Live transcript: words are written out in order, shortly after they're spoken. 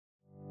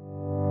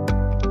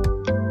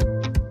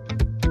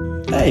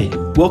Hey,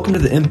 welcome to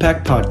the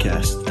Impact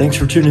Podcast. Thanks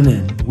for tuning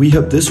in. We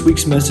hope this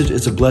week's message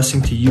is a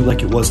blessing to you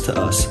like it was to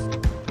us.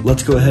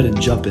 Let's go ahead and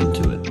jump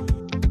into it.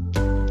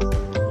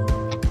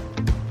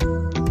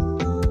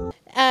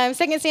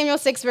 2 Samuel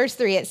 6, verse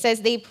 3, it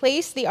says, "They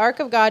placed the ark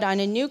of God on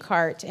a new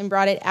cart and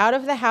brought it out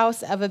of the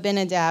house of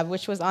Abinadab,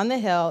 which was on the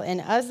hill, and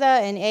Uzzah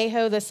and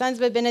Ahio, the sons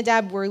of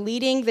Abinadab, were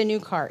leading the new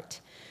cart.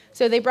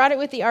 So they brought it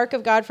with the ark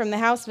of God from the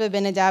house of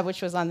Abinadab,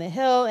 which was on the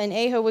hill, and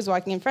Ahio was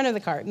walking in front of the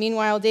cart.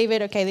 Meanwhile,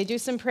 David, they do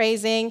some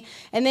praising.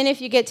 And then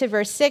if you get to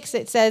verse 6,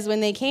 it says,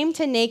 when they came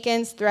to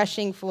Nachon's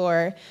threshing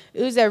floor,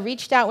 Uzzah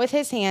reached out with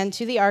his hand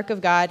to the ark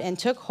of God and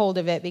took hold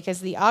of it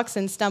because the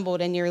oxen stumbled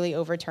and nearly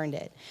overturned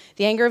it.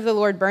 The anger of the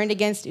Lord burned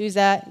against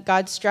Uzzah.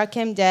 God struck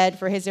him dead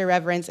for his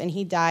irreverence, and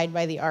he died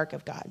by the ark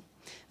of God."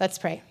 Let's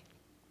pray.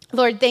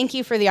 Lord, thank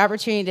you for the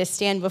opportunity to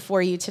stand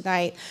before you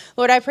tonight.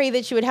 Lord, I pray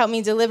that you would help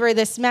me deliver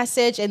this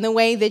message in the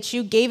way that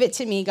you gave it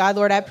to me, God.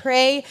 Lord, I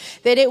pray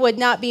that it would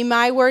not be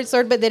my words,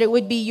 Lord, but that it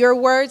would be your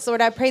words.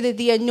 Lord, I pray that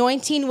the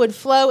anointing would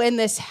flow in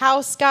this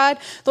house, God.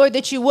 Lord,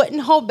 that you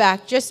wouldn't hold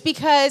back. Just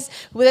because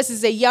this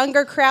is a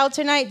younger crowd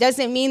tonight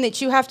doesn't mean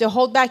that you have to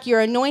hold back your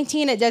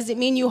anointing. It doesn't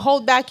mean you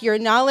hold back your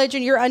knowledge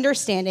and your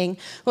understanding.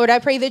 Lord, I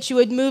pray that you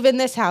would move in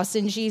this house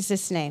in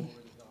Jesus' name.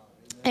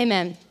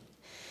 Amen.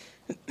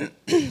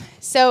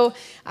 So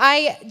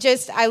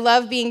I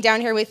love being down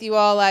here with you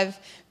all. I've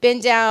been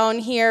down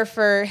here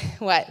for,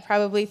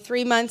 probably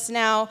 3 months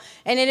now,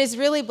 and it has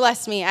really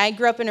blessed me. I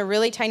grew up in a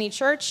really tiny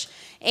church,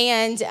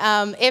 and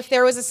if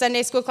there was a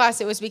Sunday school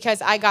class, it was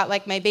because I got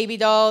my baby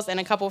dolls and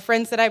a couple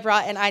friends that I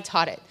brought, and I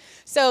taught it.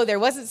 So there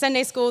wasn't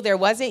Sunday school, there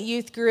wasn't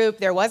youth group,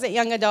 there wasn't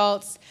young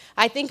adults.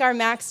 I think our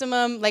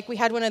maximum, we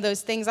had one of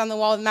those things on the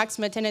wall, the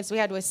maximum attendance we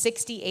had was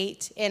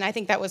 68, and I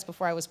think that was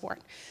before I was born.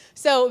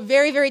 So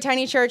very, very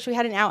tiny church. We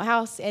had an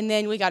outhouse, and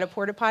then we got a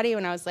porta potty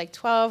when I was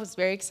 12. It was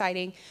very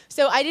exciting.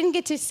 So I didn't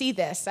get to see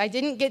this. I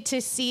didn't get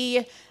to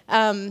see,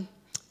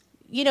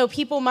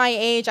 people my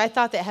age. I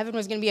thought that heaven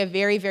was going to be a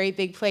very, very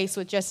big place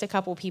with just a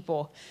couple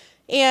people.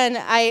 And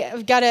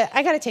I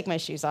gotta take my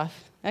shoes off.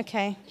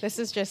 Okay, this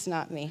is just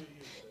not me.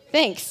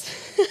 Thanks.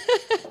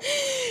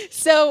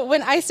 So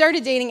when I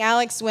started dating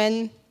Alex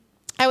when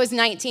I was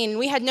 19,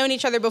 we had known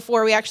each other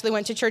before. We actually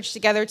went to church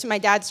together, to my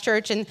dad's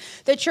church, and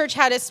the church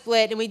had a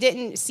split, and we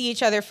didn't see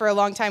each other for a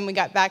long time. We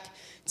got back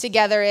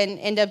together and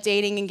ended up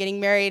dating and getting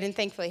married and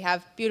thankfully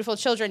have beautiful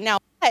children now.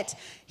 But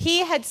he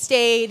had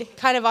stayed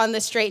kind of on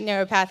the straight and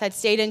narrow path, had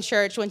stayed in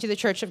church, went to the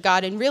Church of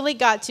God, and really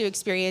got to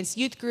experience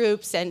youth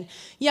groups and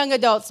young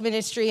adults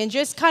ministry and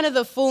just kind of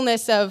the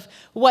fullness of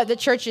what the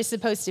church is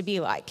supposed to be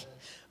like.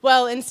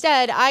 Well,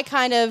 instead, I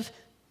kind of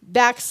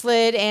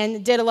backslid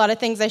and did a lot of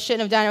things I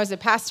shouldn't have done. I was a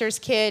pastor's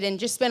kid and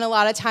just spent a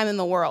lot of time in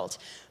the world.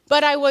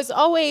 But I was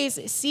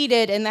always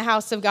seated in the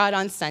house of God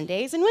on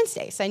Sundays and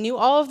Wednesdays. I knew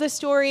all of the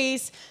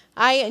stories.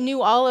 I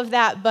knew all of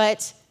that,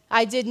 but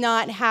I did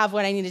not have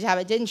what I needed to have.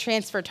 It didn't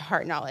transfer to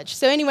heart knowledge.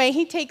 So anyway,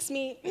 he takes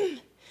me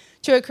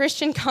to a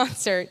Christian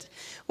concert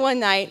one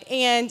night.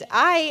 And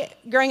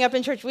growing up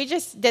in church, we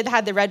just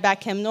had the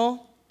Redback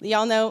hymnal.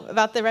 Y'all know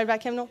about the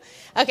Redback hymnal?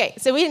 Okay,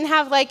 so we didn't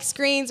have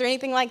screens or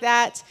anything like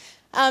that.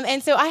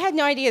 And so I had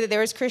no idea that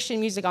there was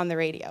Christian music on the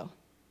radio.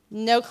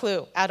 No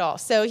clue at all.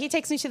 So he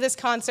takes me to this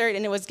concert,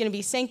 and it was going to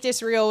be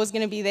Sanctus Real was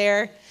going to be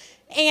there.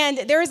 And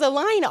there was a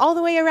line all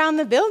the way around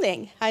the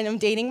building. I'm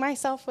dating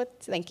myself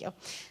thank you.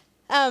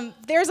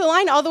 There's a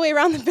line all the way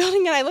around the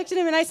building, and I looked at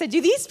him and I said,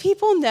 "Do these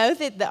people know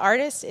that the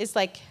artist is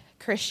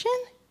Christian?"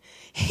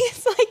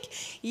 He's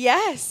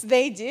 "Yes,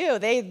 they do.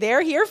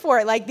 They're here for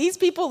it. These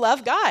people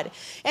love God."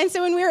 And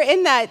so when we were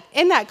in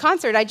that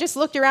concert, I just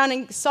looked around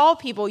and saw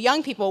people,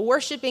 young people,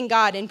 worshiping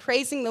God and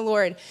praising the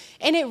Lord.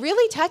 And it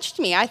really touched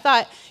me. I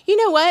thought, you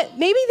know what?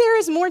 Maybe there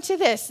is more to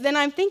this than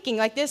I'm thinking.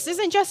 This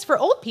isn't just for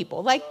old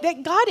people.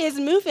 That God is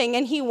moving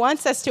and he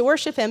wants us to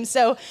worship him.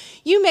 So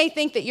you may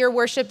think that your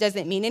worship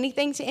doesn't mean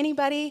anything to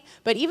anybody,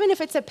 but even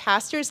if it's a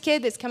pastor's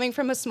kid that's coming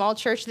from a small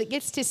church that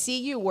gets to see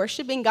you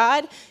worshiping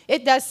God,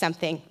 it does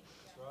something.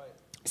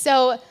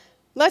 So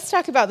let's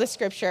talk about the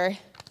scripture.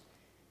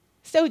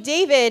 So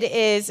David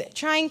is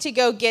trying to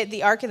go get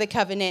the Ark of the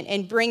Covenant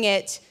and bring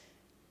it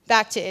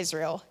back to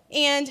Israel.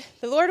 And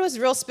the Lord was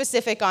real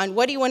specific on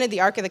what he wanted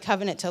the Ark of the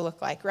Covenant to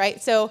look like,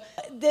 right? So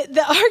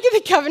the Ark of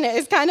the Covenant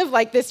is kind of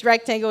like this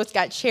rectangle. It's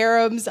got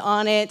cherubs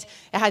on it.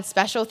 It had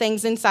special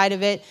things inside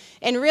of it.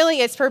 And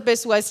really its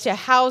purpose was to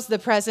house the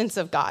presence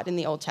of God in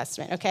the Old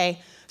Testament,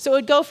 okay? So it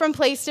would go from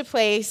place to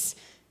place.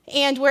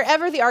 And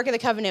wherever the Ark of the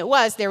Covenant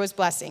was, there was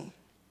blessing.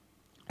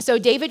 So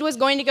David was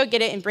going to go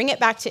get it and bring it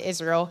back to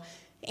Israel.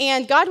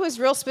 And God was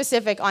real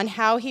specific on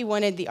how he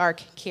wanted the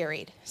ark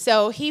carried.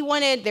 So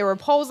there were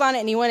poles on it,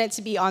 and he wanted it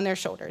to be on their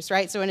shoulders,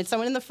 right? So he wanted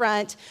someone in the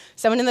front,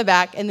 someone in the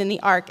back, and then the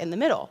ark in the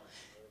middle.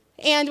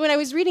 And when I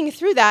was reading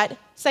through that,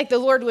 it's the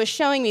Lord was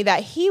showing me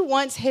that he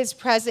wants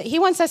he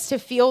wants us to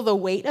feel the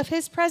weight of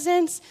his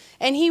presence,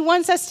 and he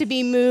wants us to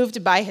be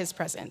moved by his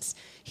presence.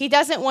 He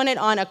doesn't want it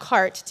on a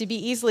cart to be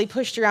easily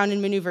pushed around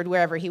and maneuvered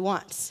wherever he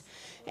wants.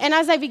 And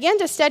as I began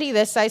to study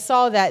this, I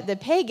saw that the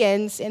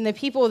pagans and the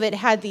people that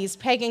had these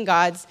pagan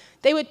gods,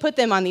 they would put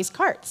them on these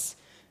carts.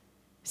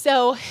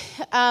 So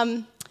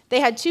they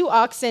had 2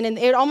 oxen, and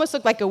it almost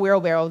looked like a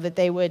wheelbarrow that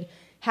they would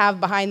have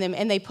behind them,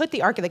 and they put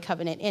the Ark of the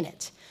Covenant in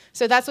it.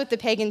 So that's what the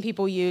pagan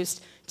people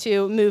used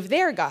to move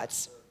their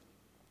gods.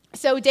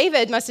 So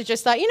David must have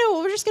just thought,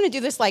 we're just going to do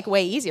this like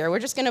way easier. We're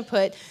just going to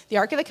put the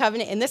Ark of the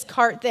Covenant in this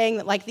cart thing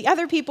that like the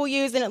other people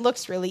use, and it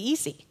looks really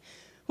easy.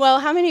 Well,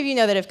 how many of you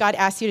know that if God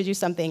asks you to do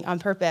something on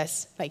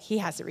purpose, like he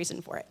has a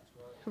reason for it,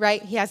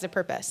 right? He has a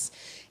purpose.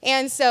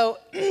 And so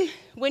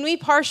when we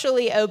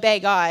partially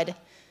obey God,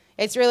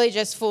 it's really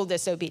just full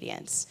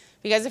disobedience.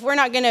 Because if we're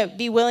not going to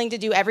be willing to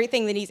do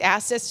everything that he's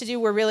asked us to do,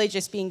 we're really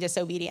just being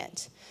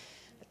disobedient.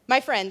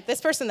 My friend, this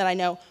person that I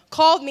know,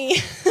 called me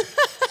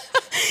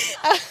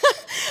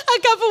a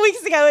couple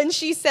weeks ago, and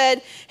she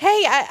said,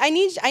 hey, I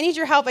need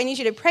your help. I need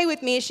you to pray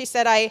with me. She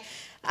said,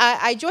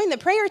 I joined the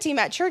prayer team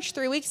at church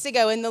 3 weeks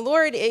ago, and the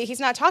Lord, he's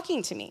not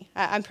talking to me.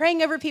 I'm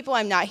praying over people.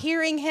 I'm not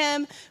hearing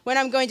him. When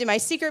I'm going to my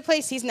secret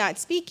place, he's not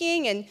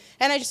speaking, and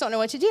I just don't know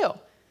what to do.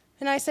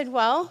 And I said,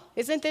 well,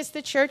 isn't this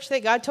the church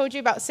that God told you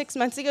about 6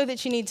 months ago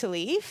that you need to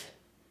leave?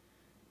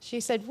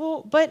 She said,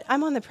 well, but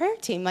I'm on the prayer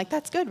team. Like,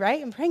 that's good,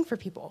 right? I'm praying for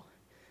people.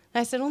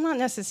 And I said, well, not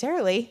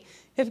necessarily.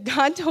 If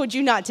God told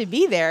you not to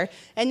be there,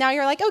 and now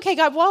you're like, okay,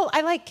 God, well,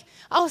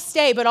 I'll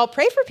stay, but I'll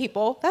pray for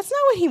people. That's not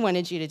what he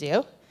wanted you to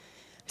do.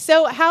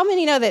 So how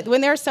many know that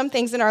when there are some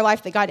things in our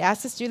life that God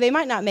asks us to do, they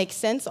might not make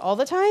sense all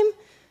the time,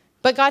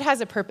 but God has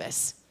a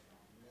purpose.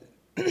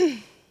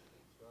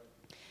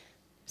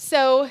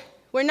 So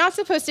we're not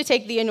supposed to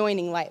take the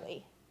anointing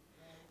lightly.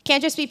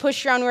 Can't just be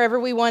pushed around wherever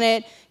we want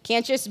it.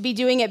 Can't just be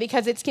doing it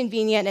because it's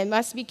convenient. It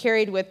must be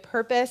carried with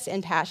purpose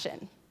and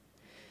passion.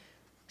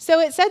 So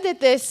it said that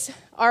this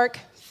ark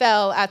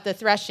fell at the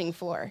threshing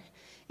floor.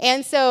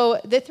 And so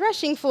the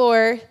threshing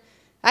floor,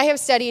 I have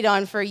studied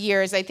on for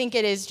years. I think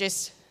it is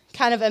just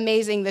kind of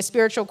amazing the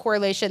spiritual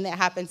correlation that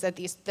happens at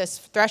this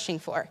threshing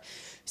floor.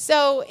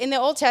 So in the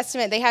Old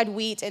Testament, they had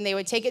wheat, and they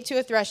would take it to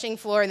a threshing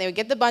floor, and they would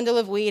get the bundle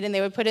of wheat, and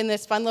they would put in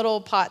this fun little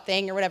pot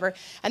thing or whatever,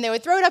 and they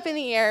would throw it up in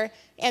the air,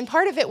 and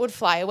part of it would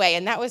fly away,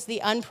 and that was the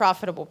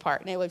unprofitable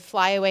part, and it would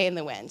fly away in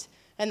the wind.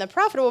 And the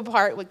profitable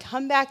part would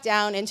come back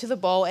down into the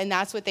bowl, and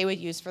that's what they would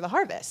use for the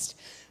harvest.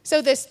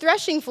 So this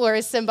threshing floor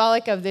is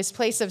symbolic of this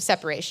place of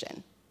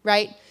separation,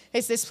 right?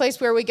 It's this place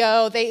where we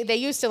go. They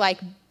used to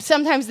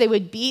sometimes they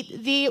would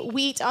beat the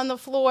wheat on the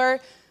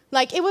floor.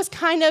 Like, it was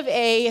kind of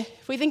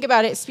if we think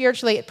about it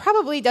spiritually, it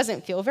probably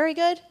doesn't feel very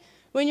good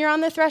when you're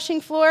on the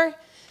threshing floor.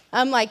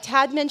 Like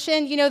Tad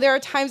mentioned, there are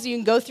times you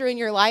can go through in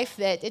your life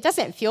that it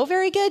doesn't feel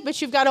very good,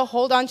 but you've got to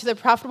hold on to the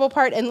profitable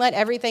part and let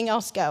everything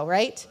else go,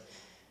 right?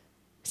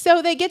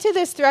 So they get to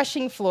this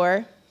threshing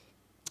floor,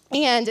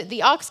 and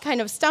the ox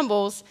kind of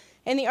stumbles,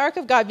 and the ark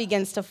of God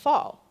begins to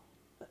fall.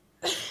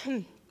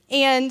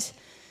 And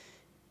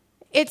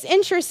it's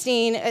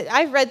interesting.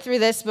 I've read through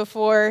this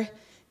before,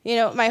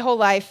 my whole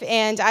life,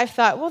 and I've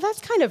thought, well, that's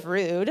kind of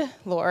rude,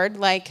 Lord.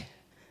 Like,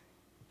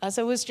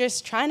 Uzzah was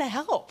just trying to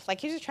help.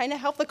 Like, he was just trying to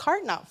help the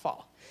cart not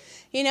fall,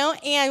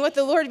 And what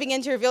the Lord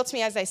began to reveal to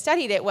me as I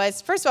studied it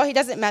was, first of all, he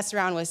doesn't mess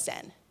around with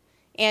sin.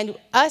 And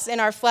us in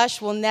our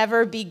flesh will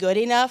never be good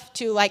enough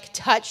to,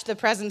 touch the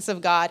presence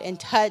of God and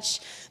touch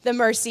the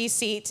mercy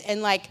seat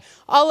and,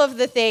 all of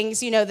the things,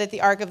 that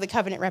the Ark of the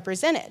Covenant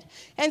represented.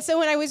 And so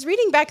when I was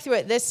reading back through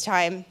it this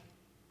time,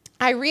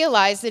 I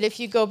realized that if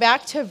you go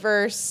back to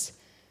verse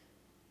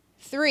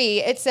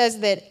 3, it says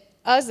that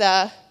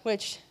Uzzah,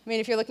 which,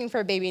 if you're looking for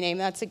a baby name,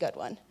 that's a good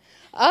one.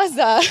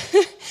 Uzzah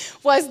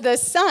was the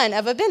son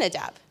of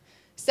Abinadab.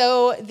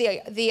 So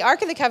the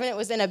Ark of the Covenant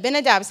was in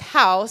Abinadab's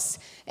house,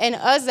 and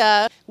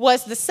Uzzah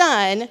was the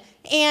son,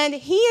 and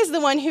he is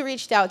the one who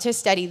reached out to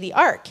study the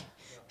Ark.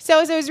 So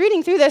as I was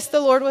reading through this,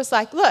 the Lord was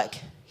like, look,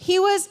 he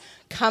was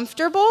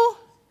comfortable,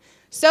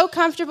 so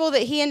comfortable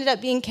that he ended up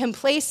being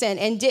complacent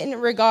and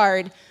didn't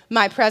regard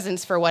my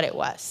presence for what it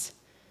was.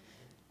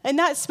 And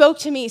that spoke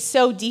to me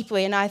so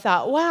deeply, and I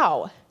thought,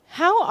 wow,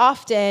 how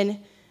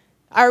often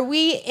are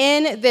we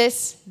in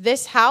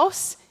this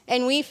house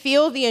and we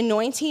feel the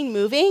anointing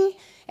moving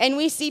and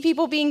we see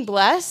people being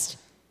blessed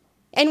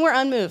and we're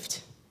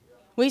unmoved?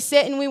 We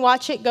sit and we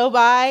watch it go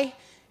by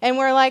and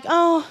we're like,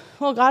 oh,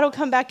 well, God will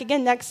come back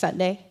again next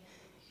Sunday.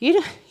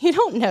 You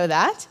don't know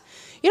that.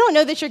 You don't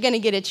know that you're going to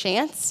get a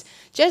chance.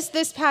 Just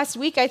this past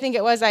week, I think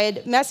it was, I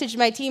had messaged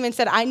my team and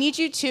said, I need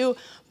you to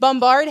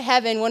bombard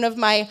heaven. One of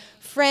my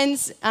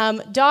friend's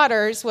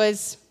daughters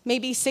was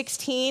maybe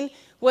 16,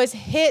 was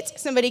hit.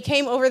 Somebody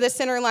came over the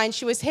center line.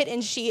 She was hit,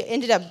 and she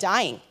ended up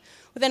dying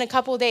within a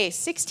couple of days.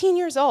 16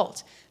 years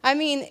old.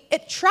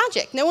 It's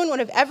tragic. No one would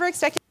have ever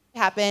expected it to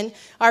happen.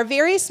 Our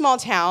very small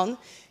town.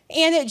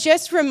 And it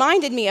just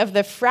reminded me of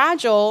the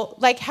fragile,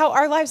 how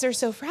our lives are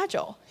so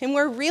fragile. And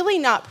we're really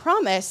not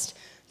promised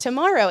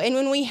tomorrow. And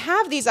when we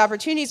have these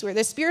opportunities where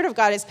the Spirit of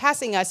God is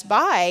passing us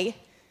by,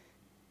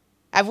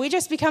 have we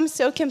just become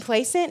so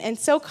complacent and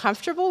so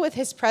comfortable with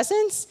his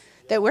presence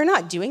that we're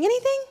not doing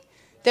anything?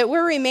 That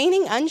we're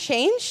remaining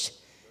unchanged?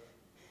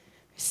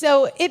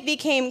 So it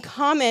became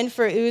common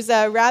for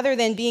Uzzah rather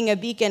than being a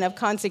beacon of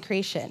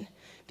consecration,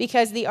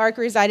 because the ark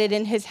resided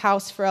in his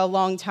house for a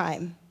long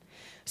time.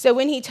 So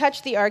when he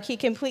touched the ark, he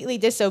completely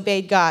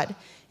disobeyed God.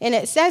 And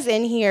it says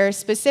in here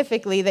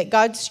specifically that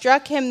God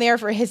struck him there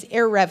for his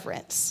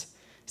irreverence,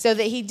 so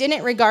that he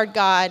didn't regard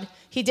God,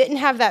 he didn't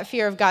have that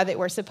fear of God that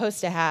we're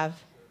supposed to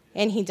have,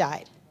 and he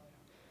died.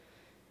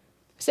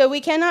 So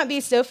we cannot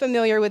be so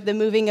familiar with the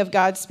moving of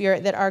God's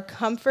Spirit that our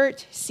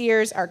comfort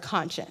sears our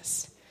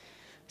conscience.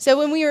 So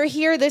when we were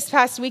here this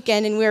past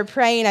weekend and we were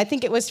praying, I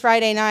think it was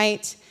Friday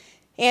night,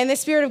 and the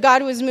Spirit of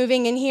God was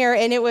moving in here,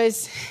 and it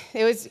was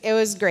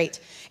great.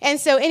 And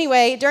so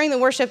anyway, during the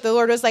worship, the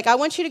Lord was like, I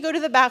want you to go to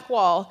the back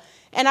wall,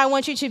 and I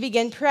want you to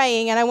begin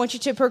praying, and I want you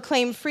to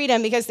proclaim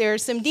freedom, because there are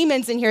some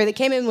demons in here that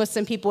came in with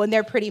some people, and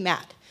they're pretty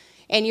mad.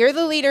 And you're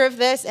the leader of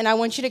this, and I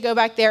want you to go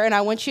back there, and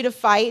I want you to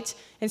fight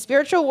in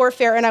spiritual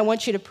warfare, and I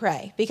want you to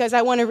pray, because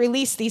I want to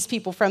release these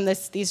people from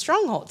these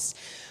strongholds.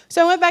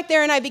 So I went back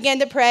there, and I began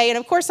to pray, and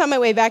of course, on my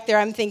way back there,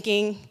 I'm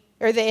thinking,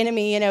 or the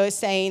enemy, is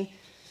saying,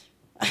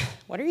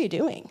 what are you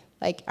doing?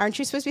 Like, aren't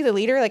you supposed to be the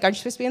leader? Like, aren't you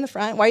supposed to be in the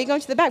front? Why are you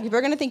going to the back? People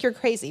are going to think you're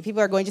crazy.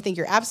 People are going to think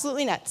you're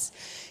absolutely nuts.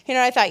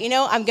 I thought,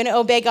 I'm going to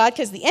obey God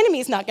because the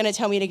enemy's not going to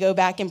tell me to go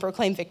back and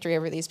proclaim victory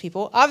over these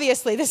people.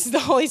 Obviously, this is the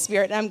Holy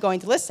Spirit, and I'm going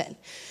to listen.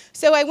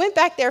 So I went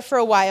back there for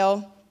a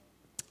while,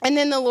 and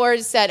then the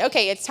Lord said,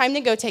 okay, it's time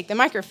to go take the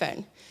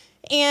microphone.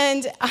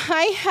 And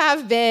I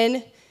have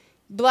been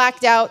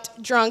blacked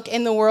out, drunk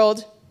in the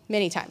world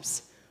many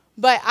times.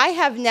 But I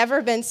have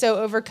never been so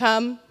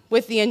overcome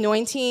with the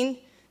anointing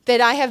that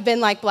I have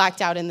been like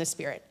blacked out in the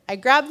Spirit. I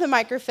grabbed the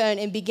microphone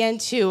and began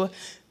to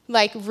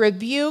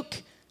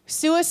rebuke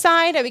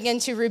suicide. I began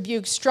to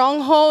rebuke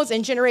strongholds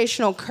and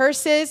generational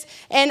curses.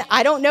 And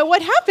I don't know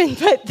what happened,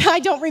 but I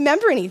don't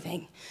remember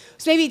anything.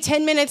 So maybe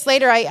 10 minutes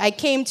later, I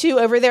came to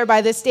over there by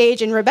the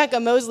stage, and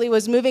Rebecca Mosley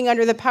was moving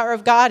under the power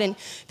of God, and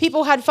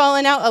people had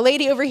fallen out. A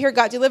lady over here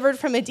got delivered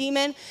from a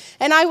demon.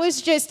 And I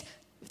was just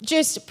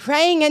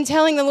praying and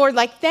telling the Lord,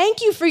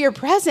 thank you for your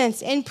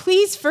presence, and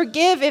please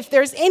forgive if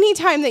there's any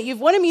time that you've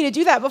wanted me to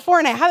do that before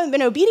and I haven't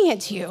been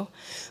obedient to you.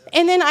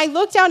 And then I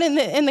looked out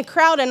in the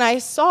crowd, and I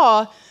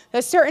saw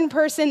a certain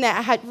person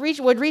that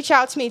would reach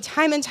out to me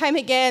time and time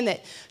again,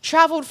 that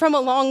traveled from a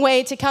long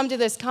way to come to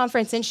this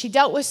conference, and she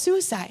dealt with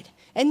suicide.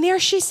 And there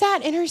she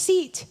sat in her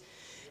seat.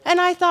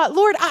 And I thought,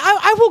 Lord,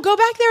 I will go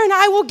back there, and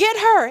I will get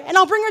her, and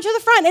I'll bring her to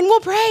the front, and we'll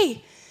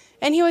pray.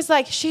 And he was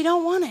like, she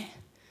don't want it.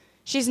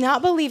 She's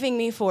not believing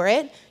me for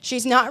it.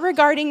 She's not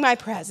regarding my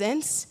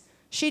presence.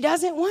 She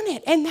doesn't want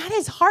it. And that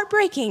is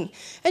heartbreaking.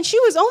 And she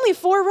was only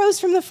 4 rows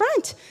from the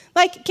front.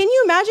 Can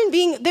you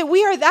imagine that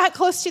we are that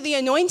close to the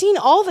anointing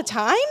all the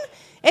time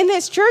in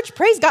this church?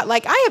 Praise God.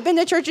 I have been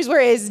to churches where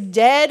it is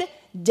dead,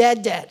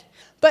 dead, dead.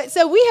 But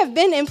so we have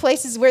been in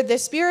places where the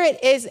Spirit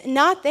is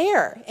not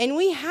there. And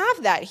we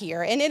have that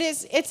here. And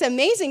it's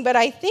amazing. But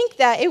I think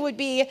that it would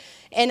be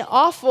an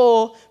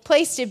awful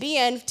place to be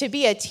in, to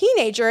be a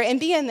teenager and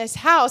be in this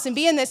house and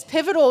be in this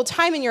pivotal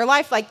time in your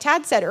life, like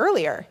Tad said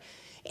earlier.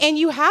 And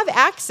you have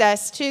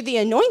access to the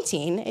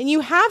anointing, and you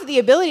have the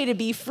ability to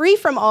be free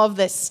from all of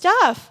this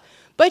stuff,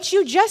 but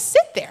you just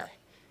sit there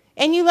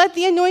and you let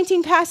the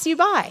anointing pass you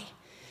by.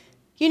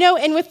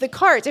 And with the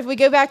cart, if we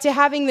go back to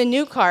having the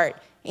new cart,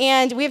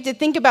 and we have to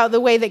think about the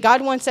way that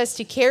God wants us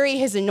to carry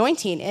his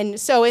anointing. And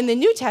so in the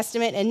New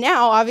Testament, and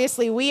now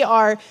obviously we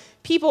are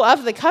people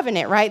of the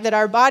covenant, right? That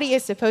our body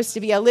is supposed to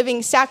be a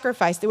living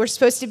sacrifice, that we're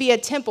supposed to be a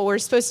temple, we're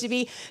supposed to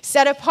be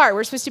set apart,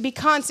 we're supposed to be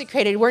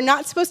consecrated, we're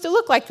not supposed to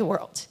look like the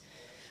world.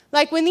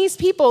 When these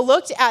people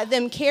looked at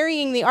them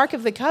carrying the Ark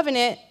of the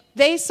Covenant,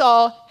 they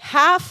saw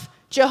half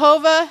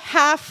Jehovah,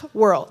 half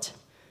world.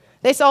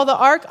 They saw the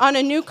Ark on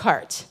a new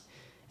cart.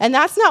 And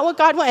that's not what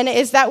God wants. And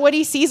is that what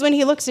he sees when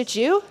he looks at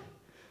you?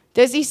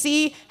 Does he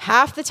see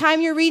half the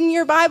time you're reading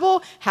your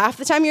Bible, half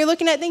the time you're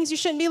looking at things you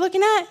shouldn't be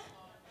looking at?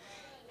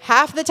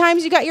 Half the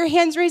times you got your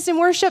hands raised in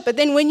worship, but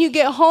then when you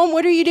get home,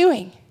 what are you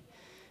doing?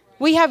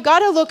 We have got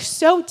to look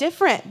so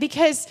different,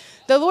 because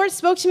the Lord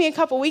spoke to me a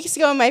couple weeks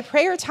ago in my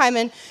prayer time,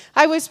 and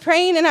I was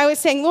praying and I was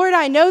saying, Lord,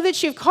 I know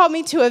that you've called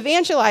me to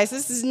evangelize.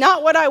 This is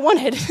not what I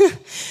wanted.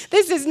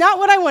 This is not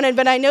what I wanted,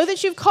 but I know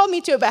that you've called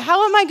me to it. But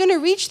how am I going to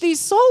reach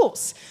these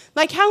souls?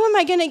 How am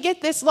I going to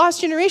get this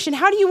lost generation?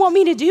 How do you want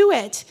me to do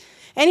it?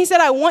 And he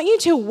said, I want you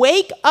to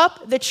wake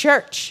up the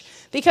church.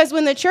 Because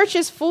when the church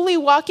is fully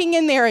walking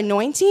in their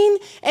anointing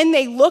and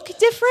they look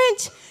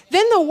different,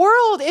 then the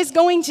world is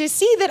going to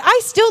see that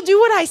I still do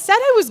what I said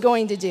I was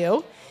going to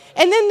do.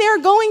 And then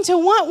they're going to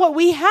want what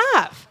we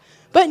have.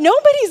 But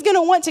nobody's going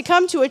to want to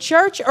come to a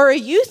church or a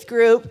youth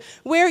group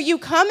where you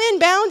come in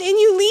bound and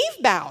you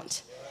leave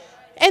bound.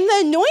 And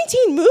the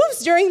anointing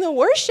moves during the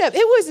worship.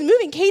 It was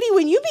moving. Katie,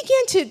 when you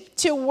began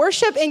to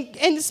worship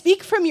and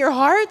speak from your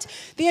heart,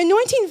 the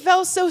anointing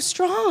felt so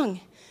strong.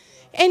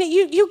 And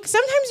you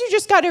sometimes you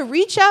just got to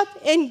reach up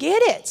and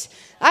get it.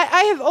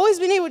 I have always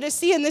been able to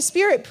see in the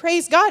Spirit,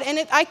 praise God,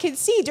 and I could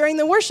see during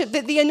the worship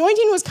that the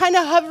anointing was kind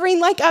of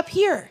hovering up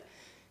here.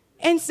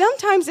 And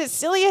sometimes, as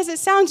silly as it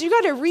sounds, you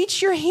got to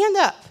reach your hand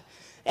up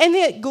And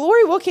the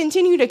glory will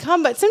continue to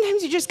come, but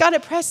sometimes you just got to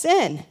press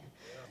in.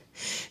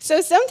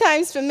 So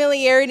sometimes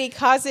familiarity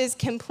causes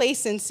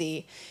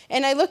complacency.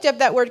 And I looked up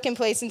that word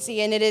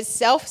complacency, and it is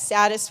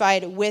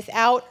self-satisfied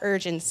without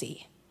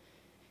urgency.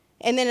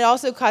 And then it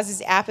also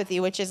causes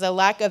apathy, which is a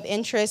lack of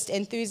interest,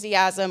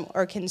 enthusiasm,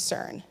 or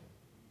concern.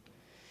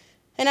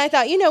 And I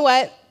thought, you know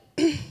what?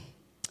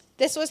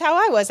 This was how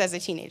I was as a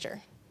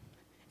teenager.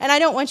 And I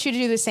don't want you to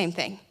do the same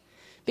thing,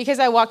 because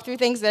I walked through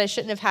things that I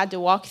shouldn't have had to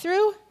walk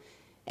through,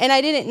 and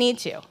I didn't need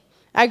to.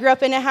 I grew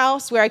up in a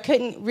house where I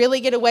couldn't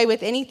really get away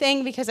with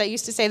anything because I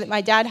used to say that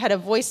my dad had a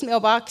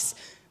voicemail box,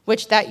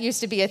 which that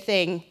used to be a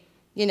thing.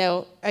 You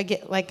know,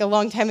 like a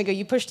long time ago,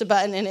 you pushed a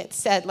button and it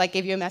said, like,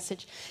 gave you a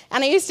message.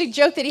 And I used to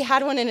joke that he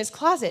had one in his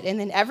closet. And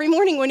then every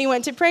morning when he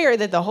went to prayer,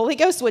 that the Holy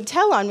Ghost would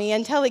tell on me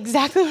and tell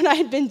exactly what I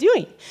had been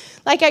doing.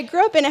 Like, I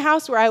grew up in a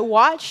house where I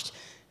watched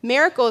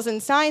miracles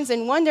and signs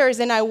and wonders,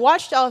 and I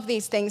watched all of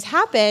these things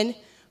happen,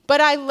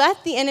 but I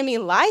let the enemy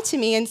lie to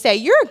me and say,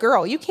 you're a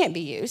girl, you can't be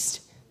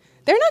used.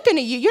 You're not going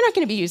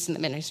to be used in the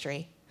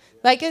ministry.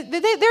 Like,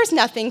 there's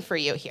nothing for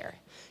you here.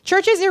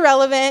 Church is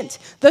irrelevant.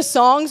 The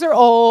songs are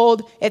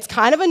old. It's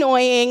kind of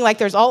annoying. Like,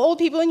 there's all old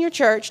people in your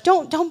church.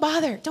 Don't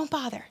bother. Don't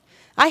bother.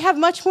 I have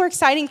much more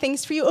exciting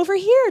things for you over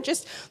here.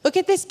 Just look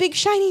at this big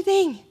shiny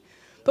thing.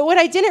 But what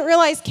I didn't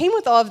realize came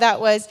with all of that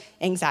was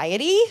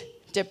anxiety,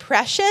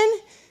 depression,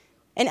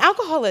 and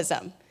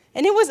alcoholism.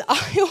 And it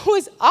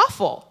was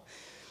awful.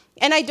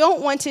 And I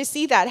don't want to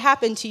see that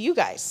happen to you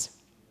guys.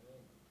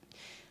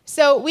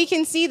 So we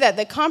can see that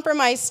the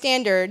compromise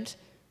standard,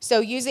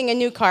 so using a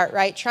new cart,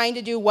 right, trying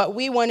to do what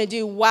we want to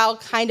do while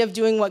kind of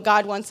doing what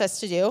God wants us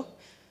to do,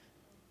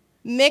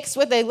 mixed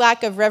with a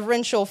lack of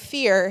reverential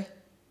fear,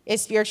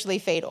 is spiritually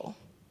fatal.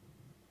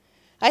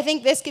 I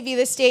think this could be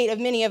the state of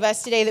many of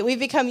us today, that we've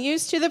become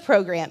used to the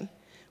program.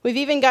 We've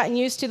even gotten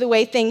used to the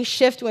way things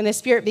shift when the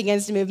Spirit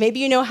begins to move. Maybe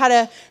you know how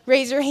to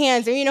raise your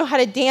hands, or you know how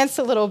to dance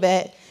a little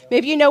bit.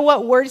 Maybe you know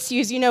what words to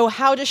use. You know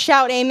how to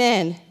shout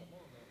amen.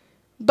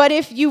 But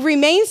if you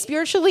remain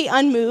spiritually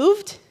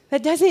unmoved,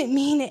 that doesn't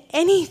mean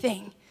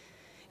anything.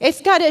 It's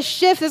got to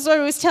shift. This is what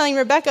I was telling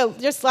Rebecca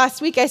just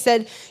last week. I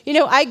said, you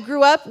know, I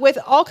grew up with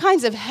all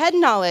kinds of head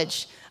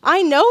knowledge.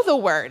 I know the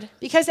word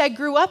because I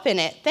grew up in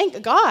it.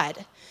 Thank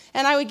God.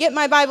 And I would get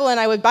my Bible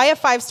and I would buy a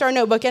 5-star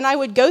notebook and I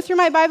would go through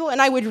my Bible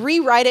and I would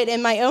rewrite it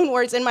in my own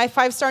words in my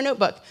 5-star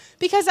notebook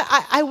because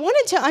I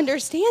wanted to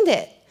understand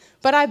it.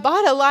 But I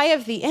bought a lie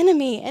of the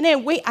enemy and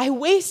I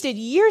wasted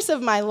years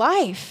of my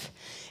life.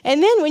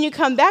 And then when you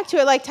come back to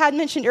it, like Todd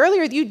mentioned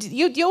earlier,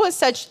 you deal with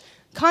such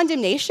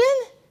condemnation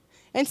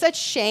and such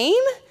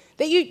shame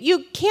that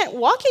you can't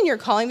walk in your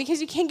calling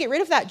because you can't get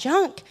rid of that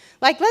junk.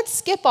 Like, let's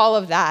skip all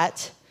of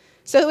that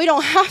so that we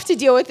don't have to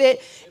deal with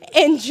it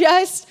and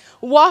just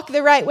walk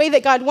the right way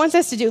that God wants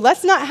us to do.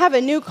 Let's not have a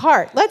new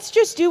cart. Let's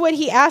just do what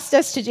he asked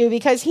us to do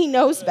because he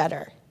knows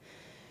better.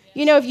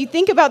 You know, if you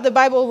think about the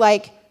Bible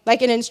like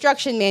an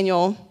instruction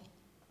manual,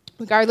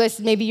 regardless,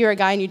 maybe you're a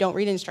guy and you don't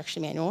read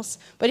instruction manuals,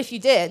 but if you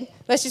did,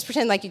 let's just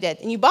pretend like you did,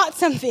 and you bought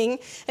something,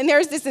 and there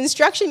was this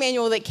instruction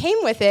manual that came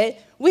with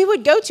it, we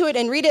would go to it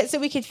and read it so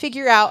we could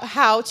figure out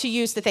how to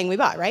use the thing we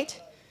bought, right?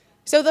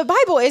 So the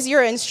Bible is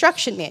your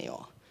instruction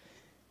manual,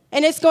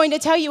 and it's going to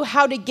tell you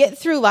how to get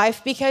through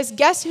life because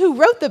guess who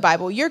wrote the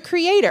Bible? Your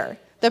Creator,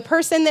 the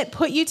person that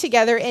put you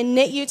together and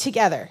knit you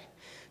together.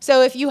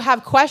 So if you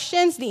have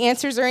questions, the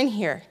answers are in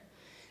here.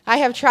 I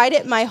have tried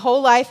it my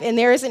whole life, and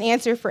there is an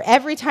answer for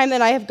every time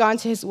that I have gone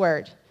to his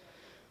word.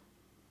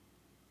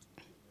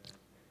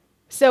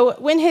 So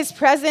when his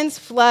presence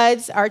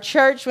floods our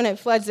church, when it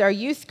floods our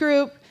youth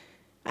group,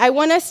 I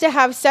want us to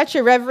have such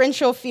a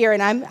reverential fear,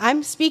 and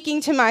I'm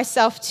speaking to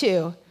myself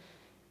too,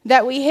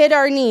 that we hit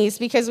our knees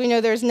because we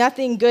know there's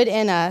nothing good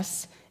in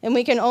us, and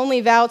we can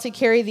only vow to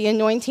carry the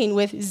anointing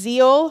with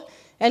zeal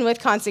and with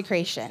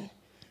consecration.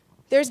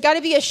 There's got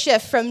to be a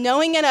shift from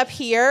knowing it up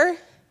here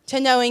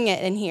to knowing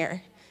it in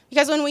here.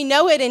 Because when we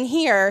know it in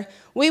here,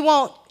 we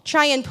won't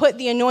try and put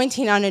the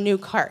anointing on a new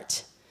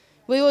cart.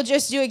 We will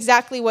just do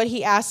exactly what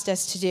he asked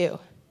us to do.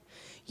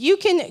 You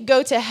can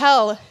go to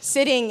hell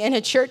sitting in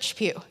a church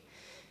pew.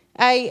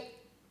 Am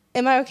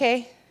I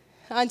okay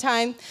on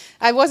time?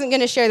 I wasn't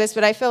going to share this,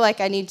 but I feel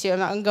like I need to. I'm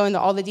not going to go into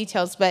all the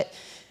details. But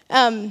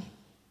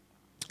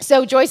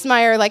so Joyce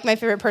Meyer, like my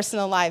favorite person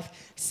alive,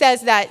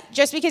 says that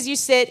just because you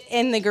sit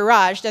in the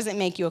garage doesn't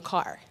make you a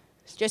car.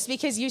 Just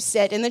because you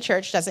sit in the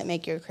church doesn't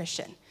make you a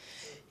Christian.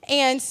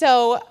 And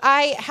so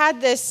I had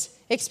this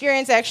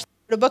experience I actually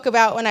wrote a book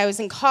about when I was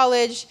in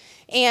college,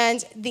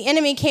 and the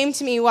enemy came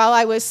to me while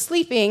I was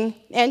sleeping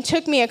and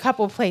took me a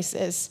couple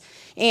places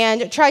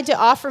and tried to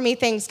offer me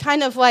things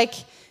kind of like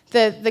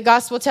the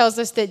gospel tells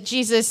us that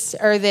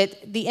that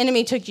the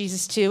enemy took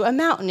Jesus to a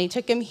mountain. He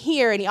took him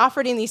here, and he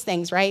offered him these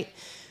things, right?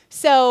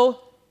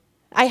 So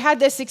I had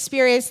this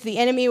experience, the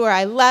enemy, where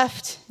I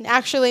left, and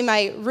actually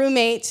my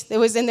roommate that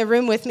was in the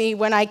room with me,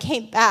 when I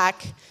came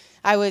back,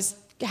 I was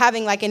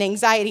having like an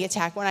anxiety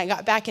attack when I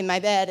got back in my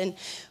bed and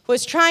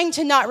was trying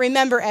to not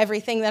remember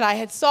everything that I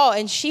had saw.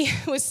 And she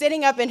was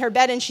sitting up in her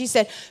bed and she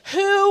said,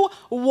 "Who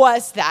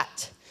was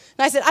that?"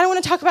 And I said, I don't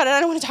want to talk about it. I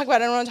don't want to talk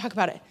about it. I don't want to talk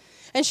about it.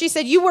 And she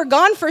said, you were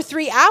gone for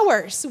 3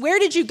 hours. Where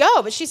did you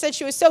go? But she said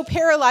she was so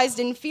paralyzed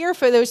in fear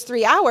for those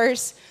 3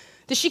 hours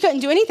that she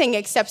couldn't do anything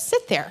except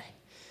sit there.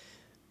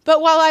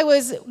 But while I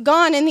was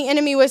gone and the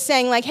enemy was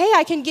saying like, hey,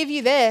 I can give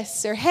you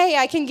this, or hey,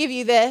 I can give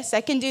you this,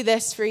 I can do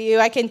this for you,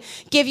 I can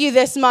give you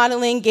this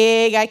modeling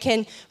gig, I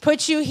can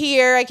put you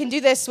here, I can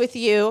do this with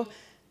you.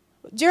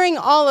 During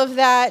all of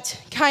that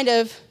kind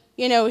of,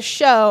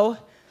 show,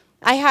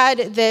 I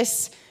had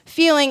this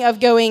feeling of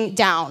going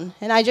down.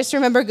 And I just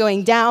remember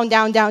going down,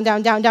 down, down,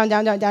 down, down, down,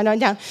 down, down, down, down,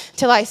 down,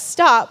 till I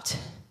stopped.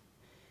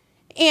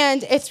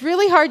 And it's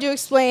really hard to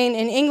explain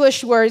in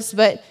English words,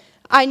 but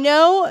I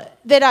know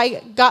that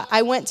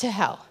I went to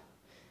hell.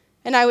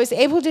 And I was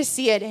able to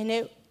see it, and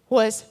it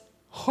was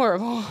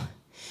horrible.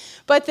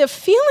 But the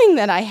feeling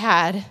that I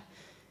had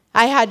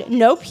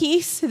no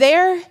peace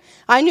there.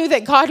 I knew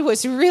that God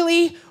was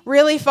really,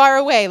 really far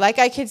away. Like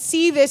I could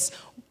see this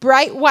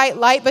bright white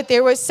light, but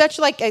there was such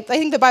I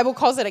think the Bible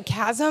calls it a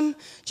chasm,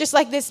 just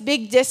like this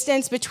big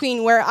distance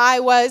between where I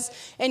was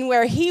and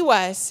where he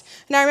was.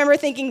 And I remember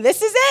thinking,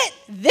 this is it.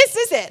 This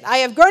is it. I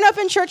have grown up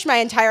in church my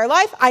entire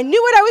life. I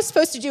knew what I was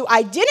supposed to do.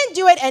 I didn't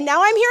do it, and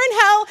now I'm here in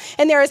hell,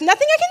 and there is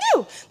nothing I can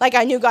do. Like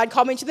I knew God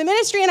called me to the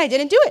ministry, and I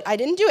didn't do it. I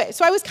didn't do it.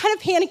 So I was kind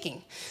of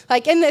panicking,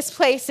 like in this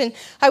place, and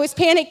I was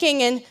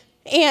panicking,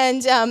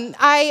 and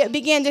I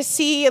began to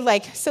see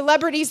like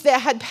celebrities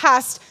that had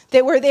passed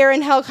that were there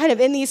in hell kind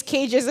of in these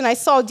cages, and I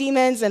saw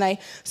demons, and I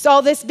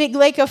saw this big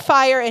lake of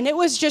fire, and it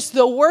was just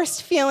the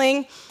worst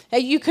feeling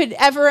that you could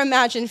ever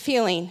imagine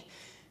feeling.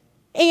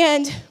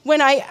 And when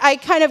I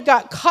kind of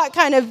got caught,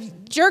 kind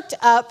of jerked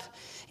up,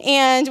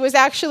 and was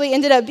actually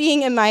ended up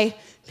being in my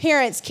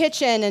parents'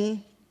 kitchen,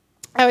 and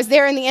I was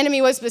there, and the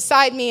enemy was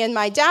beside me, and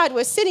my dad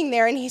was sitting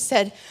there, and he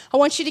said, I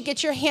want you to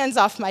get your hands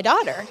off my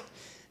daughter.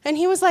 And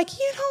he was like,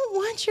 you don't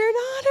want your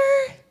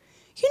daughter?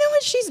 You know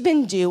what she's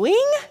been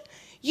doing?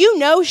 You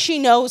know she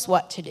knows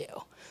what to do.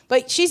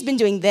 But she's been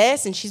doing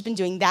this and she's been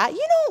doing that.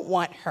 You don't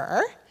want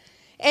her.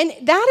 And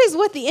that is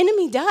what the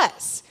enemy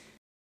does.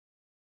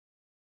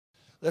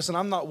 Listen,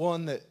 I'm not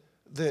one that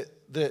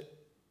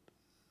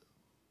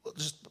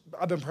just,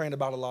 I've been praying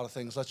about a lot of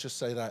things, let's just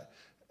say that.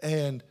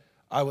 And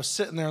I was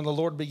sitting there and the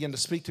Lord began to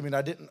speak to me, and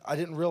I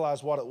didn't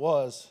realize what it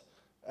was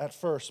at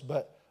first,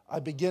 but I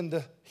began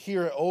to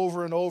hear it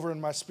over and over in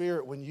my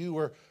spirit when you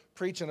were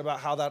preaching about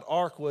how that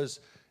ark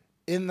was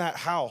in that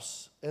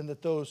house, and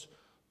that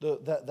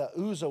that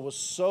Uzzah was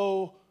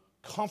so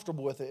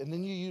comfortable with it. And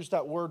then you used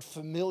that word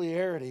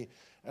familiarity,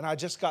 and I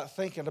just got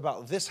thinking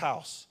about this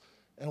house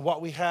and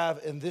what we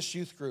have in this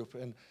youth group.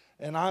 And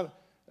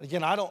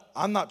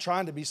I'm not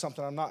trying to be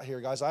something I'm not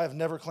here, guys. I have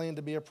never claimed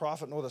to be a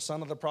prophet nor the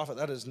son of the prophet.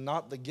 That is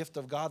not the gift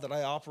of God that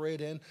I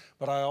operate in.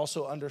 But I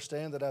also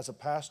understand that as a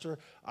pastor,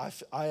 I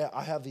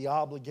have the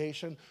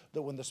obligation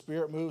that when the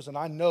Spirit moves, and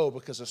I know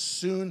because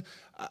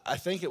I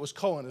think it was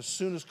Cohen, as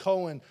soon as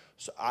Cohen,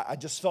 I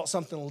just felt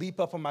something leap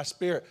up in my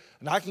spirit.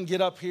 And I can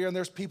get up here, and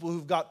there's people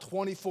who've got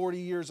 20, 40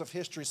 years of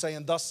history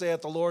saying, thus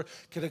saith the Lord,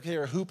 could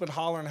hear hoop and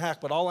holler and hack.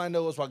 But all I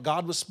know is what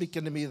God was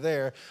speaking to me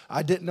there.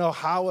 I didn't know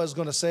how I was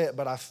going to say it,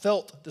 but I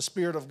felt the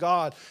Spirit of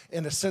God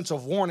in a sense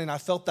of warning. I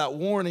felt that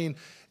warning.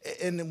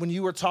 And when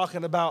you were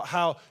talking about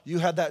how you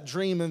had that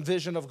dream and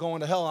vision of going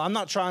to hell, I'm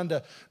not trying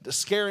to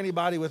scare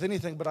anybody with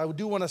anything, but I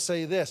do want to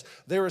say this.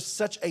 There is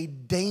such a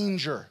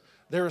danger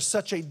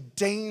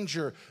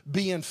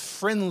being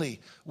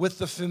friendly with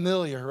the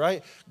familiar,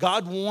 right?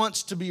 God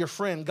wants to be your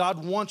friend.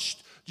 God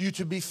wants you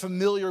to be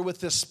familiar with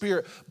this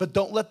Spirit, but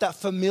don't let that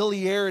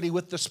familiarity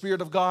with the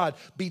Spirit of God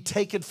be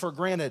taken for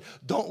granted.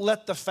 Don't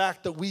let the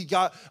fact that we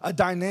got a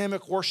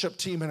dynamic worship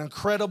team, an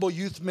incredible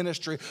youth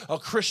ministry, a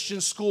Christian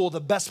school,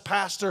 the best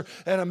pastor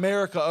in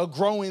America, a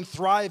growing,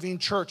 thriving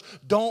church.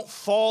 Don't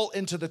fall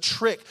into the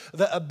trick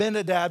that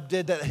Abinadab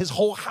did, that his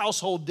whole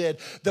household did,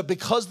 that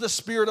because the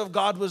Spirit of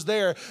God was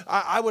there,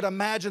 I would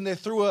imagine they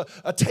threw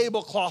a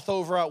tablecloth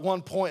over at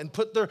one point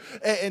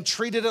and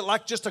treated it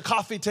like just a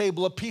coffee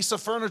table, a piece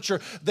of furniture.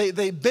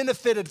 They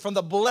benefited from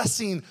the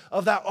blessing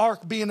of that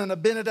ark being in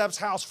Abinadab's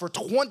house. For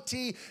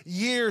 20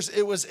 years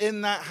it was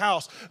in that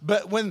house.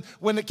 But when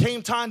it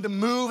came time to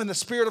move and the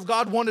Spirit of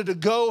God wanted to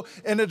go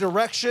in a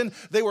direction,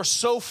 they were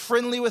so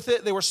friendly with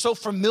it. They were so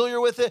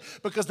familiar with it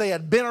because they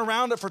had been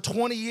around it for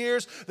 20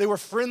 years. They were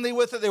friendly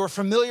with it. They were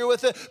familiar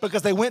with it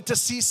because they went to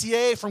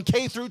CCA from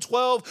K through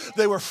 12.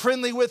 They were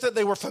friendly with it.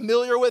 They were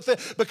familiar with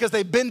it because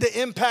they've been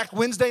to Impact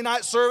Wednesday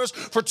night service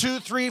for 2,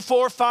 3,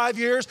 4, 5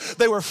 years.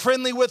 They were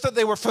friendly with it.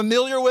 They were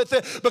familiar with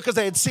it because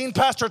they had seen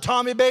Pastor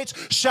Tommy Bates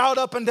shout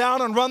up and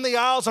down and run the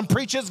aisles and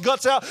preach his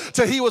guts out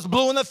till he was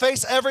blue in the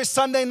face every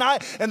Sunday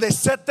night. And they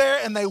sat there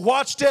and they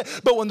watched it.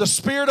 But when the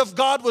Spirit of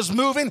God was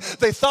moving,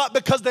 they thought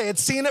because they had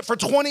seen it for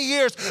 20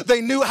 years,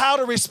 they knew how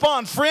to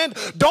respond. Friend,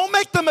 don't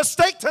make the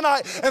mistake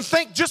tonight and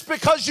think just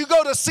because you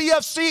go to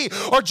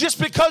CFC or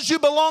just because you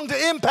belong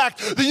to Impact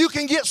that you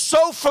can get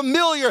so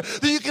familiar,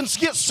 that you can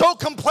get so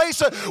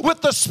complacent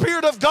with the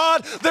Spirit of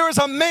God. There is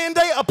a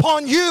mandate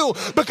upon you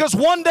because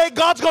one day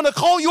God's going to to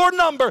call your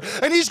number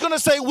and he's going to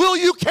say, will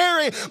you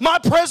carry my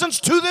presence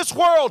to this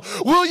world?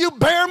 Will you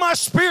bear my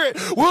spirit?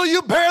 Will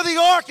you bear the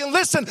ark? And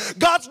listen,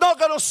 God's not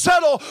going to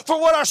settle for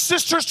what our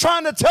sister's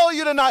trying to tell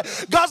you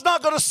tonight. God's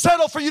not going to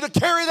settle for you to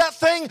carry that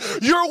thing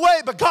your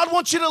way, but God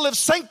wants you to live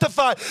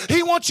sanctified.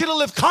 He wants you to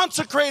live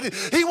consecrated.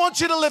 He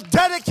wants you to live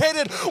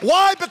dedicated.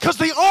 Why? Because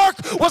the ark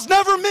was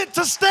never meant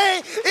to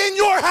stay in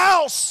your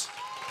house.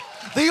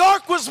 The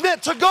ark was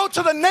meant to go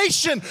to the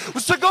nation,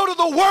 was to go to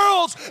the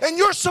worlds, and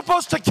you're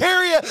supposed to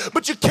carry it,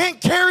 but you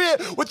can't carry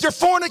it with your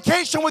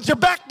fornication, with your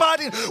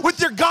backbiting, with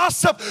your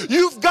gossip.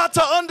 You've got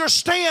to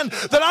understand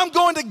that I'm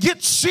going to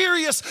get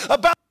serious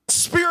about the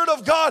Spirit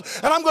of God,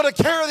 and I'm going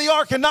to carry the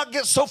ark and not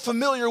get so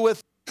familiar with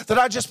it that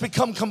I just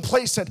become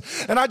complacent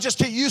and I just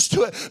get used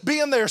to it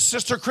being there,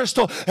 Sister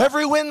Crystal,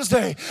 every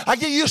Wednesday. I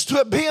get used to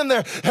it being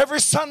there every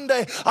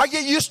Sunday. I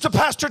get used to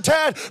Pastor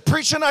Tad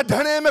preaching a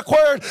dynamic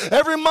word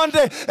every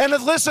Monday. And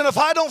listen, if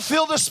I don't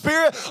feel the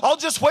Spirit, I'll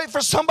just wait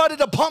for somebody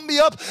to pump me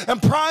up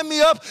and prime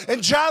me up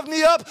and jive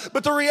me up.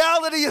 But the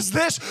reality is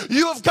this: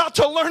 you have got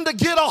to learn to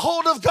get a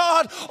hold of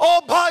God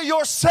all by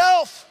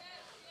yourself.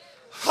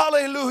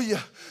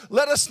 Hallelujah.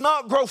 Let us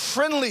not grow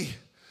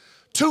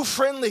too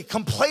friendly,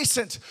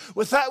 complacent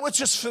with that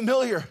which is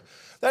familiar.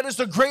 That is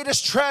the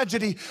greatest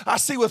tragedy I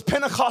see with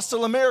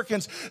Pentecostal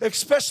Americans,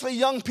 especially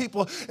young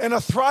people in a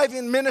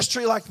thriving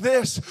ministry like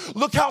this.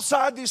 Look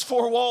outside these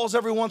four walls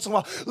every once in a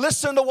while.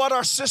 Listen to what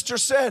our sister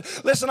said.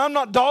 Listen, I'm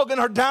not dogging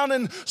her down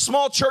in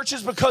small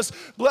churches because,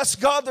 bless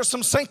God, there's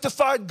some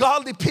sanctified,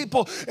 godly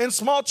people in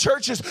small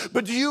churches.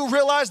 But do you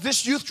realize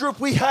this youth group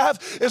we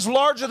have is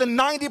larger than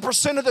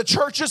 90% of the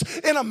churches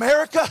in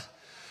America?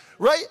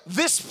 Right?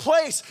 This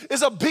place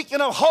is a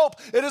beacon of hope.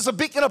 It is a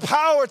beacon of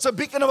power. It's a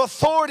beacon of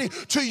authority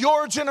to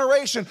your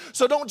generation.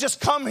 So don't just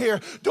come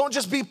here. Don't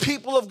just be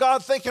people of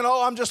God thinking,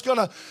 oh, I'm just going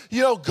to,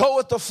 go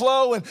with the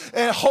flow and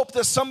hope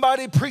that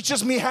somebody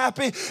preaches me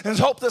happy and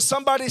hope that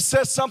somebody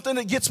says something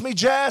that gets me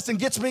jazzed and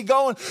gets me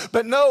going.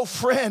 But no,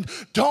 friend,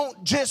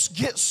 don't just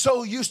get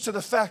so used to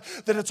the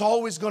fact that it's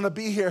always going to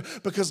be here,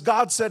 because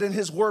God said in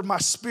his word, my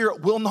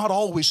spirit will not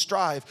always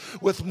strive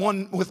with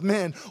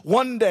men.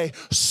 One day,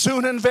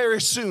 soon and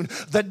very soon,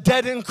 the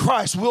dead in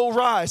Christ will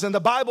rise. And the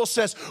Bible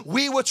says,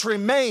 we which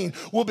remain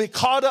will be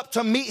caught up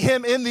to meet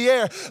him in the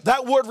air.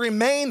 That word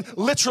remain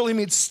literally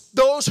means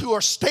those who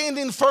are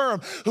standing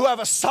firm, who have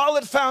a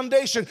solid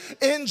foundation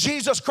in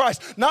Jesus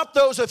Christ. Not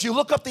those, if you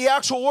look up the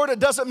actual word, it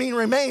doesn't mean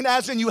remain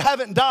as in you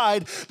haven't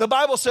died. The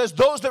Bible says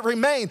those that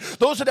remain,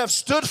 those that have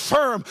stood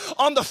firm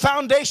on the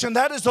foundation,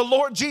 that is the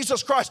Lord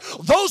Jesus Christ.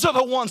 Those are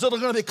the ones that are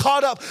going to be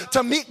caught up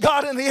to meet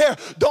God in the air.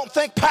 Don't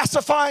think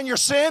pacifying your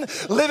sin,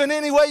 living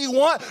any way you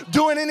want,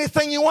 doing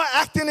anything you want,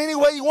 acting any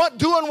way you want,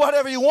 doing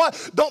whatever you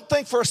want. Don't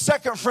think for a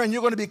second, friend,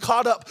 you're going to be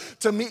caught up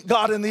to meet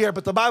God in the air.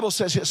 But the Bible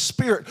says his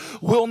spirit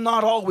will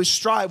not always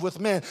strive with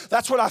men.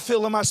 That's what I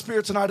feel in my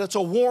spirit tonight. It's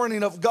a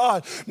warning of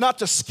God, not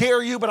to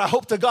scare you, but I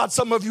hope to God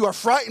some of you are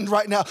frightened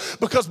right now,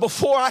 because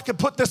before I can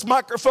put this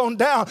microphone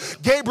down,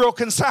 Gabriel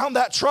can sound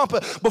that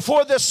trumpet.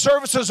 Before this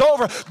service is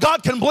over,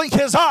 God can blink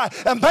his eye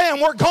and bam,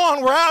 we're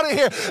gone. We're out of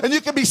here. And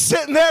you can be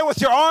sitting there with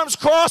your arms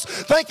crossed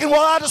thinking,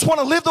 well, I just want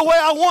to live the way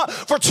I want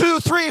for 2,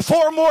 3,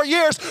 4 more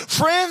years.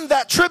 Friend,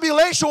 that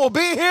tribulation will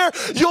be here.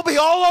 You'll be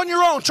all on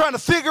your own trying to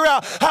figure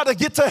out how to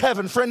get to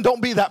heaven. Friend,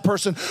 don't be that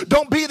person.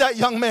 Don't be that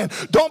young man.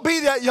 Don't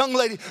be that young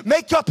lady.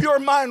 Make up your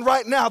mind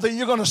right now that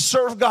you're going to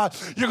serve God,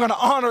 you're going to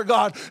honor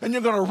God, and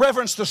you're going to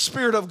reverence the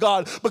Spirit of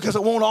God, because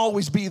it won't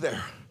always be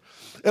there.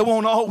 It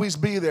won't always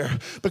be there,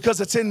 because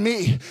it's in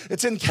me,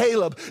 it's in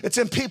Caleb, it's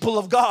in people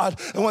of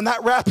God. And when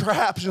that rapture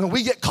happens and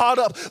we get caught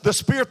up, the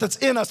Spirit that's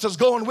in us is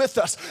going with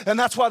us. And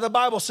that's why the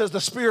Bible says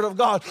the Spirit of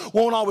God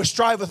won't always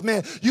strive with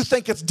men. You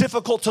think it's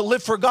difficult to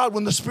live for God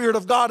when the Spirit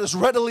of God is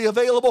readily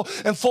available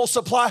and full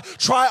supply?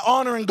 Try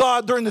honoring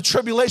God during the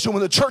tribulation,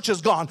 when the church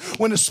is gone,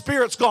 when the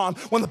Spirit's gone,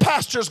 when the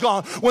pastor's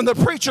gone, when the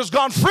preacher's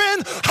gone.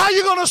 Friend, how are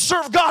you going to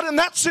serve God in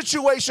that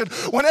situation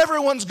when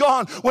everyone's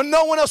gone, when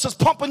no one else is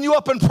pumping you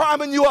up and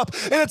priming you up,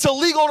 and it's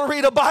illegal to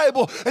read a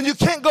Bible, and you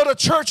can't go to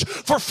church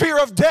for fear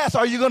of death?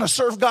 Are you going to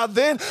serve God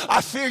then?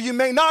 I fear you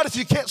may not, if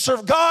you can't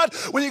serve God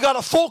when you got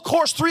a full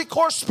course,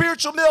 3-course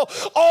spiritual meal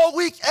all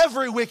week,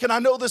 every week. And I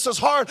know this is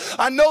hard.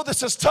 I know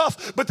this is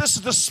tough, but this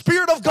is the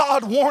Spirit of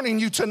God warning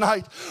you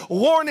tonight.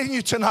 Warning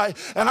you tonight.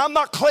 And I'm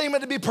not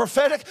claiming to be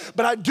prophetic,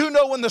 but I do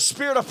know when the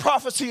Spirit of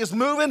prophecy is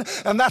moving,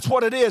 and that's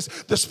what it is.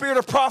 The Spirit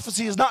of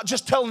prophecy is not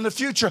just telling the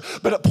future,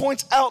 but it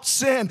points out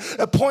sin.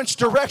 It points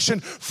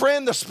direction.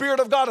 Friend, the Spirit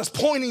of God is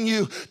pointing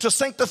you to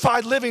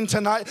sanctified living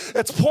tonight.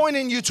 It's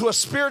pointing you to a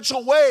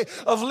spiritual way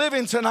of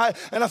living tonight.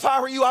 And if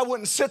I were you, I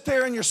wouldn't sit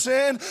there in your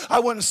sin.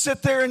 I wouldn't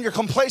sit there in your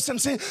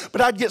complacency,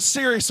 but I'd get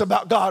serious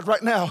about God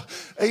right now.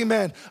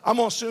 Amen. I'm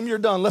going to assume you're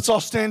done. Let's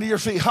all stand to your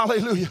feet.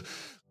 Hallelujah.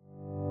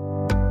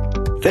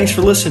 Thanks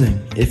for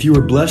listening. If you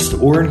were blessed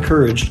or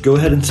encouraged, go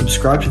ahead and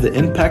subscribe to the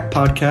Impact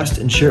Podcast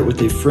and share it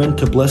with a friend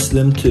to bless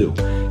them too.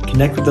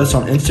 Connect with us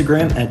on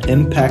Instagram at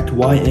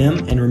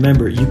ImpactYM, and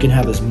remember, you can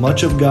have as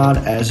much of God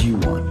as you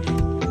want.